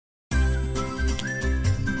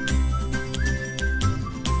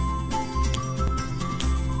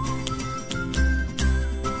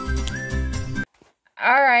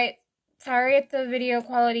Alright, sorry if the video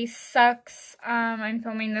quality sucks. I'm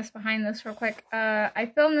filming this behind this real quick.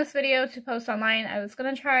 I filmed this video to post online. I was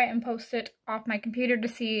gonna try and post it off my computer to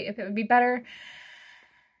see if it would be better.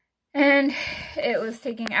 And it was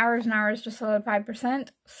taking hours and hours to load 5%.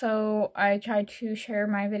 So I tried to share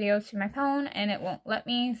my video to my phone and it won't let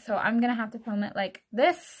me. So I'm gonna have to film it like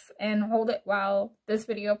this and hold it while this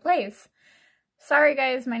video plays. Sorry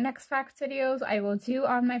guys, my next facts videos I will do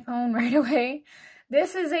on my phone right away.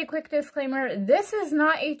 This is a quick disclaimer. This is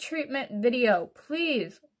not a treatment video.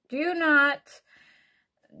 Please do not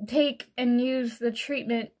take and use the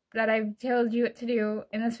treatment that I've told you what to do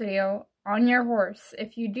in this video on your horse.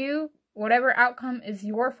 If you do, whatever outcome is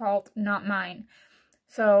your fault, not mine.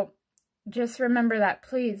 So just remember that.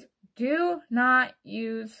 Please do not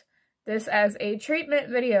use this as a treatment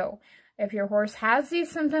video. If your horse has these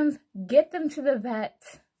symptoms, get them to the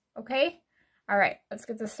vet. Okay? Alright, let's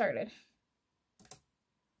get this started.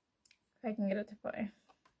 If I can get it to play.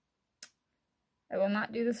 I will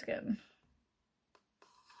not do this again.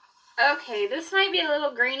 Okay, this might be a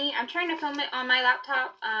little grainy. I'm trying to film it on my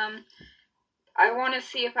laptop. I want to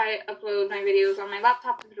see if I upload my videos on my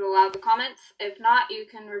laptop if it'll allow the comments. If not, you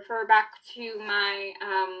can refer back to my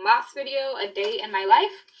last video, A Day in My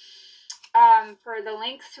Life, for the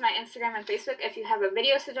links to my Instagram and Facebook if you have a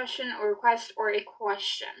video suggestion or request or a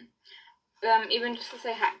question. Even just to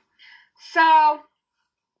say hi. So,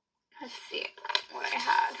 let's see what I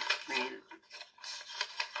had.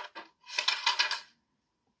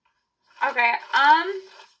 Okay,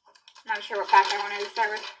 not sure what pack I wanted to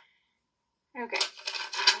start with. Okay,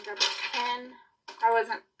 I'll grab a pen. I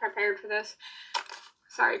wasn't prepared for this.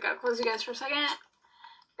 Sorry, gotta close you guys for a second.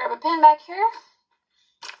 Grab a pen back here.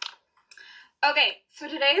 Okay, so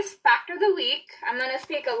today's fact of the week. I'm going to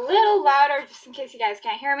speak a little louder just in case you guys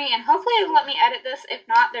can't hear me, and hopefully it'll let me edit this. If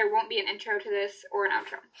not, there won't be an intro to this or an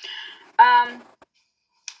outro.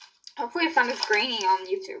 Hopefully it's not as grainy on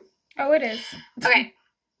YouTube. Oh, it is. Okay,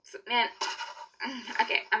 so, man,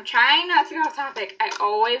 okay, I'm trying not to go off topic. I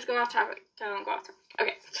always go off topic. Don't go off topic.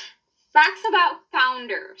 Okay, facts about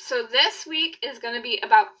Founder. So this week is going to be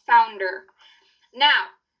about Founder. Now,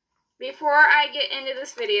 before I get into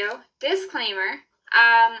this video, disclaimer,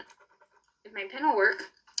 if my pen will work,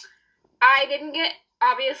 I didn't get,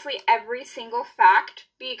 obviously, every single fact,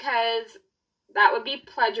 because that would be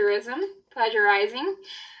plagiarizing,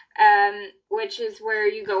 which is where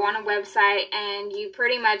you go on a website and you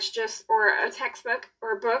pretty much just, or a textbook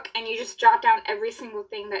or a book, and you just jot down every single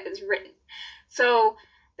thing that is written. So,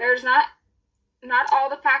 there's not all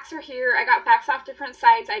the facts are here. I got facts off different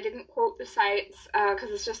sites. I didn't quote the sites because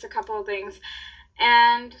it's just a couple of things.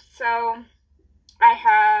 And so I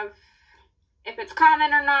have if it's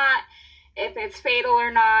common or not, if it's fatal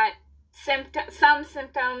or not, some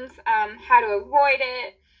symptoms, how to avoid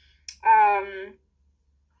it,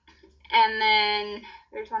 and then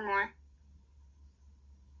there's one more.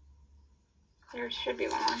 There should be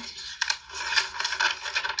one more.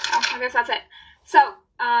 Oh, I guess that's it. So,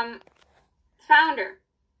 Founder.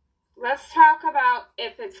 Let's talk about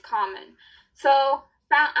if it's common. So,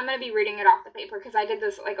 I'm going to be reading it off the paper because I did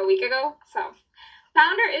this like a week ago. So,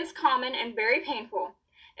 Founder is common and very painful.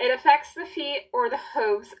 It affects the feet or the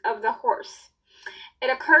hooves of the horse. It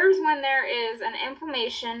occurs when there is an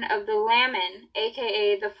inflammation of the lamen,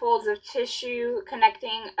 aka the folds of tissue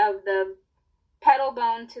connecting of the pedal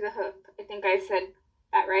bone to the hoof. I think I said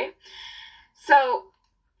that right. So,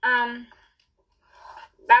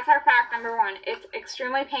 that's our fact number one. It's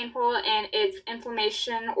extremely painful and it's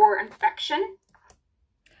inflammation or infection.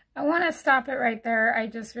 I want to stop it right there. I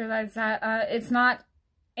just realized that it's not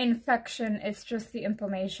infection, it's just the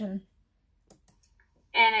inflammation.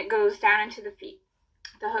 And it goes down into the feet,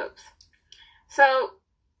 the hooves. So,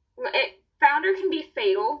 Founder can be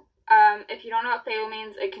fatal. If you don't know what fatal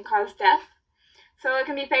means, it can cause death. So it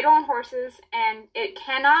can be fatal in horses, and it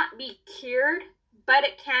cannot be cured, but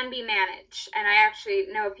it can be managed. And I actually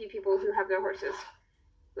know a few people who have their horses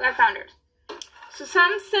who have Founders. So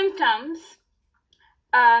some symptoms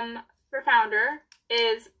for Founder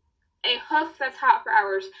is a hoof that's hot for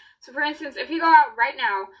hours. So for instance, if you go out right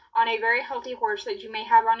now on a very healthy horse that you may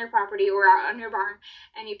have on your property or out on your barn,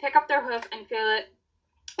 and you pick up their hoof and feel it,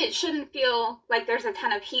 it shouldn't feel like there's a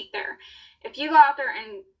ton of heat there. If you go out there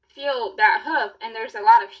and feel that hoof and there's a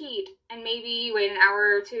lot of heat, and maybe you wait an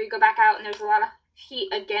hour or two, you go back out and there's a lot of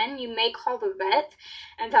heat again, you may call the vet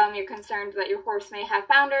and tell them you're concerned that your horse may have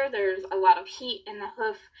Founder, there's a lot of heat in the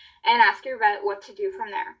hoof, and ask your vet what to do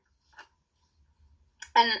from there.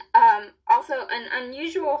 And also, an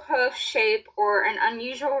unusual hoof shape or an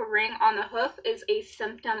unusual ring on the hoof is a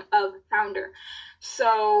symptom of Founder.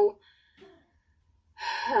 So,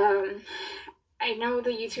 I know the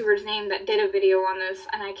YouTuber's name that did a video on this,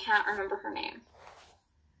 and I can't remember her name.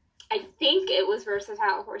 I think it was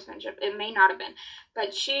Versatile Horsemanship. It may not have been.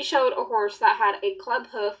 But she showed a horse that had a club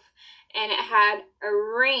hoof, and it had a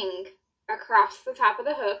ring across the top of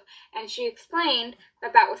the hoof, and she explained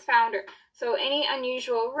that that was founder. So any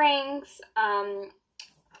unusual rings,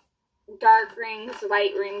 dark rings,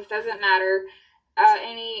 light rings, doesn't matter,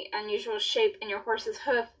 any unusual shape in your horse's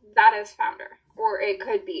hoof, that is founder. Or it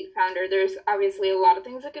could be founder. There's obviously a lot of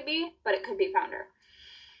things it could be, but it could be founder.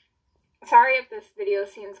 Sorry if this video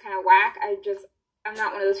seems kind of whack. I'm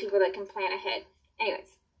not one of those people that can plan ahead.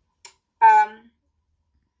 Anyways.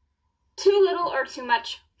 Too little or too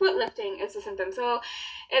much foot lifting is the symptom. So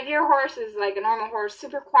if your horse is like a normal horse,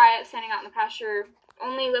 super quiet, standing out in the pasture,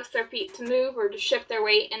 only lifts their feet to move or to shift their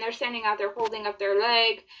weight, and they're standing out there holding up their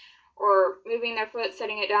leg, or moving their foot,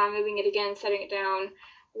 setting it down, moving it again, setting it down,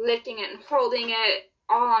 lifting it and holding it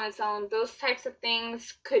all on its own, those types of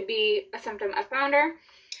things could be a symptom of founder.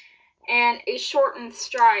 And a shortened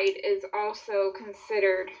stride is also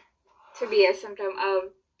considered to be a symptom of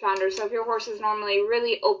founder. So if your horse is normally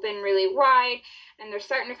really open, really wide, and they're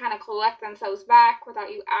starting to kind of collect themselves back without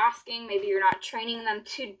you asking, maybe you're not training them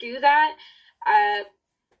to do that,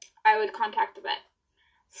 I would contact the vet.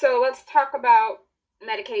 So let's talk about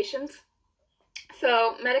medications.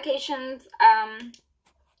 So medications,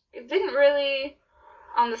 it didn't really,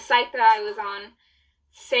 on the site that I was on,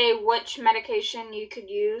 say which medication you could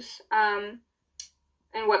use, and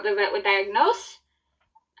what the vet would diagnose.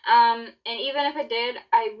 And even if it did,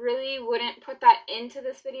 I really wouldn't put that into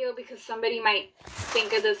this video because somebody might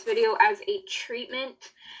think of this video as a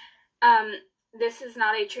treatment. This is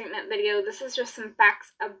not a treatment video. This is just some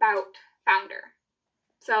facts about founder.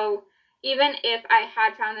 So even if I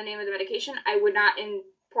had found the name of the medication, I would not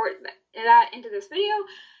import that into this video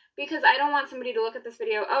because I don't want somebody to look at this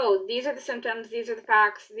video, oh, these are the symptoms, these are the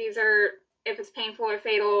facts, these are if it's painful or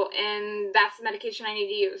fatal, and that's the medication I need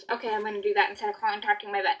to use. Okay, I'm going to do that instead of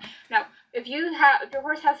contacting my vet. No, if your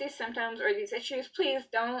horse has these symptoms or these issues, please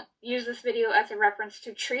don't use this video as a reference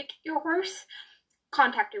to treat your horse.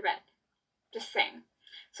 Contact your vet. Just saying.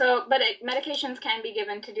 So, but medications can be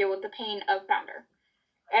given to deal with the pain of founder.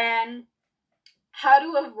 And how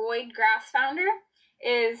to avoid grass founder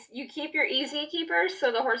is you keep your easy keepers,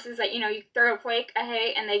 so the horses that, you throw a flake, a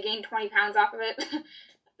hay, and they gain 20 pounds off of it.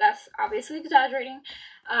 That's obviously exaggerating.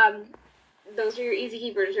 Those are your easy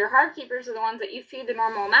keepers. Your hard keepers are the ones that you feed the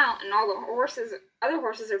normal amount, and all the other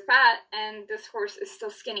horses are fat, and this horse is still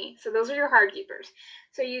skinny. So those are your hard keepers.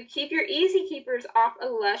 So you keep your easy keepers off a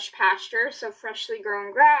lush pasture, so freshly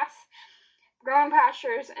grown grass, growing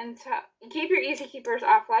pastures, and keep your easy keepers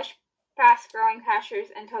off lush, fast-growing pastures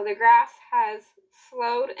until the grass has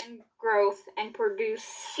slowed in growth and produced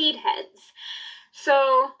seed heads.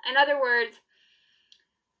 So, in other words,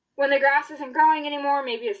 when the grass isn't growing anymore,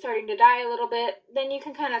 maybe it's starting to die a little bit, then you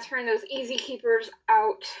can kind of turn those easy keepers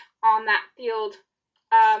out on that field.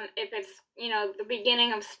 If it's, the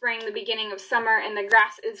beginning of spring, the beginning of summer, and the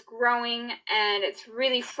grass is growing and it's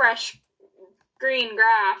really fresh green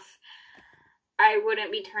grass, I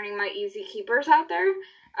wouldn't be turning my easy keepers out there,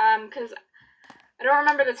 because I don't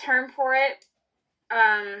remember the term for it,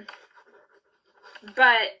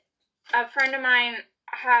 but a friend of mine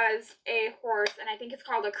has a horse, and I think it's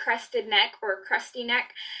called a crested neck or a crusty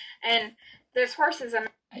neck, and this horse is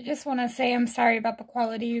I just want to say I'm sorry about the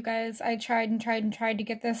quality, you guys. I tried to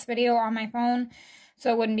get this video on my phone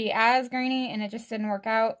so it wouldn't be as grainy, and it just didn't work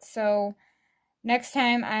out, so next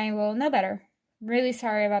time I will know better. Really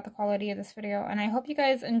sorry about the quality of this video, and I hope you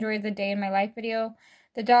guys enjoyed the day in my life video.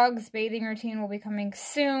 The dog's bathing routine will be coming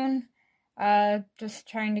soon. Just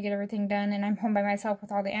trying to get everything done, and I'm home by myself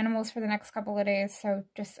with all the animals for the next couple of days, so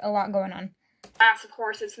just a lot going on. Massive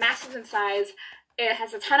horse. It's massive in size. It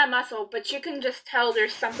has a ton of muscle, but you can just tell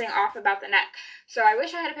there's something off about the neck. So I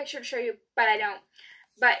wish I had a picture to show you, but I don't.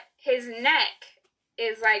 But his neck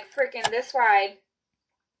is like freaking this wide.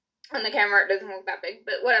 On the camera, it doesn't look that big,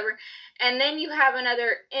 but whatever. And then you have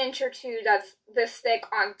another inch or two that's this thick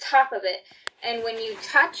on top of it. And when you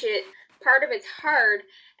touch it, part of it's hard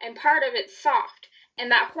and part of it's soft. And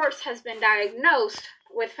that horse has been diagnosed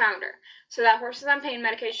with founder. So that horse is on pain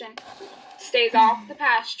medication, stays off the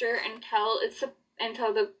pasture until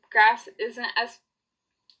the grass isn't as,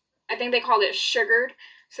 I think they called it sugared.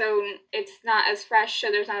 So it's not as fresh,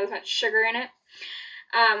 so there's not as much sugar in it.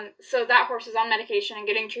 So that horse is on medication and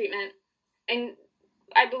getting treatment, and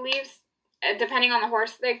I believe, depending on the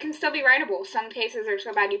horse, they can still be rideable. Some cases are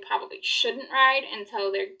so bad you probably shouldn't ride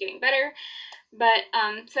until they're getting better, but,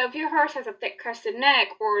 so if your horse has a thick crested neck,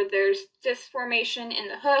 or there's disformation in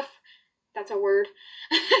the hoof, that's a word.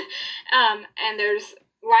 And there's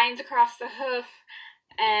lines across the hoof,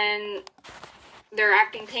 and they're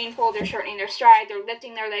acting painful, they're shortening their stride, they're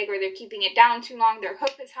lifting their leg, or they're keeping it down too long, their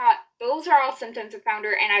hoof is hot. Those are all symptoms of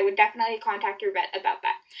founder, and I would definitely contact your vet about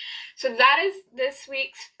that. So that is this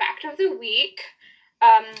week's fact of the week.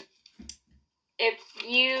 If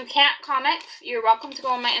you can't comment, you're welcome to go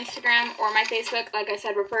on my Instagram or my Facebook. Like I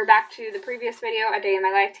said, refer back to the previous video, A Day in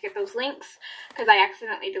My Life, to get those links, because I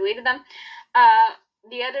accidentally deleted them.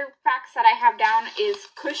 The other facts that I have down is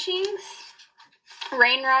Cushing's,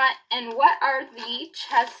 rain rot, and what are the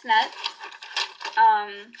chestnuts?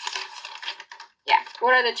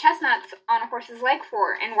 What are the chestnuts on a horse's leg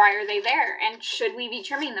for, and why are they there, and should we be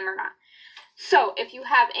trimming them or not? So if you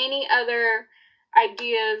have any other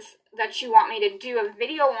ideas that you want me to do a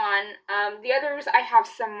video on, the others I have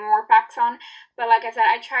some more facts on, but like I said,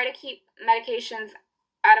 I try to keep medications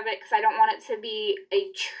out of it because I don't want it to be a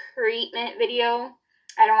treatment video.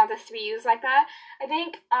 I don't want this to be used like that. I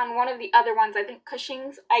think on one of the other ones, I think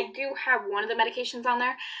Cushing's, I do have one of the medications on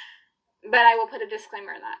there, but I will put a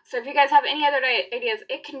disclaimer in that. So if you guys have any other ideas,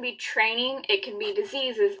 it can be training, it can be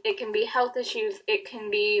diseases, it can be health issues, it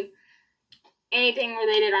can be anything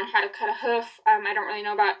related on how to cut a hoof. I don't really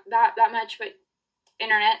know about that much, but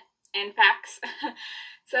internet and facts.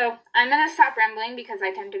 So I'm going to stop rambling because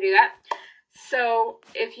I tend to do that. So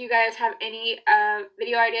if you guys have any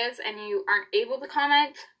video ideas and you aren't able to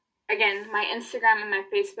comment, again, my Instagram and my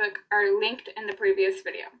Facebook are linked in the previous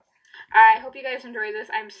video. I hope you guys enjoyed this.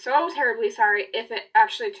 I'm so terribly sorry if it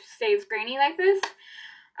actually stays grainy like this.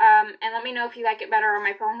 And let me know if you like it better on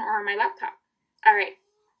my phone or on my laptop. Alright.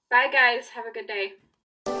 Bye guys. Have a good day.